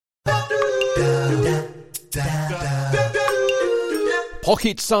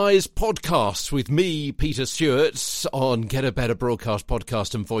Pocket-sized podcasts with me, Peter Stewart, on Get a Better Broadcast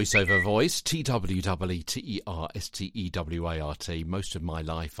Podcast and Voiceover Voice, TWWTERSTEWART. Most of my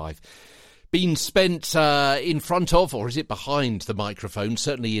life I've been spent in front of, or is it behind the microphone,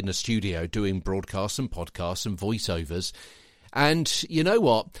 certainly in a studio, doing broadcasts and podcasts and voiceovers. And you know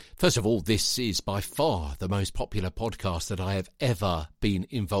what? First of all, this is by far the most popular podcast that I have ever been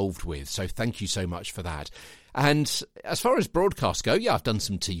involved with. So thank you so much for that. And as far as broadcasts go, yeah, I've done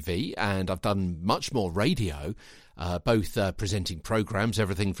some TV and I've done much more radio, both presenting programmes,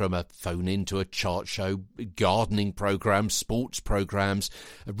 everything from a phone-in to a chart show, gardening programmes, sports programmes,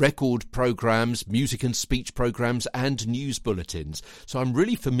 record programmes, music and speech programmes, and news bulletins. So I'm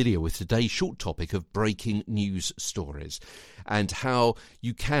really familiar with today's short topic of breaking news stories and how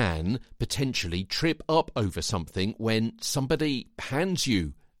you can potentially trip up over something when somebody hands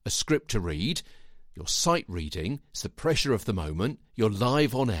you a script to read. You're sight reading, it's the pressure of the moment, you're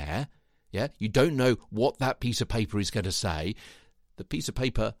live on air, yeah, you don't know what that piece of paper is going to say. The piece of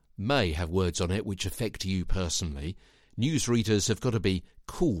paper may have words on it which affect you personally. Newsreaders have got to be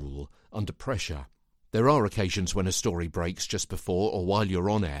cool under pressure. There are occasions when a story breaks just before or while you're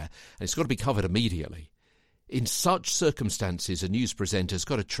on air, and it's got to be covered immediately. In such circumstances, a news presenter's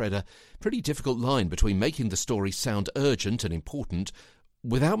got to tread a pretty difficult line between making the story sound urgent and important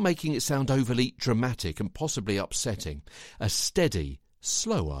without making it sound overly dramatic and possibly upsetting. A steady,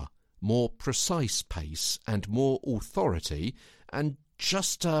 slower, more precise pace and more authority and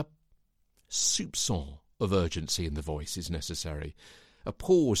just a soupçon of urgency in the voice is necessary. A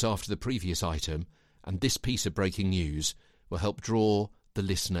pause after the previous item and this piece of breaking news will help draw the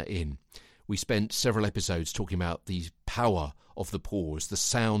listener in. We spent several episodes talking about the power of the pause, the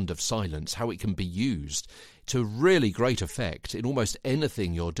sound of silence, how it can be used to really great effect in almost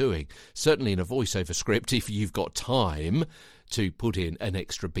anything you're doing. Certainly in a voiceover script, if you've got time to put in an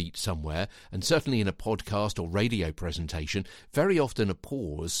extra beat somewhere, and certainly in a podcast or radio presentation, very often a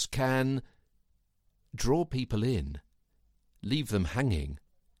pause can draw people in, leave them hanging,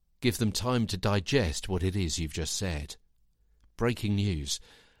 give them time to digest what it is you've just said. Breaking news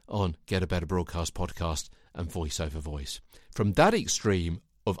on Get a Better Broadcast Podcast and Voiceover Voice. From that extreme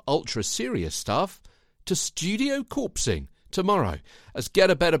of ultra-serious stuff to studio corpsing tomorrow as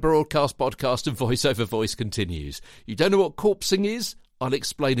Get a Better Broadcast Podcast and Voiceover Voice continues. You don't know what corpsing is? I'll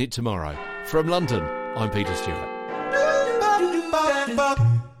explain it tomorrow. From London, I'm Peter Stewart.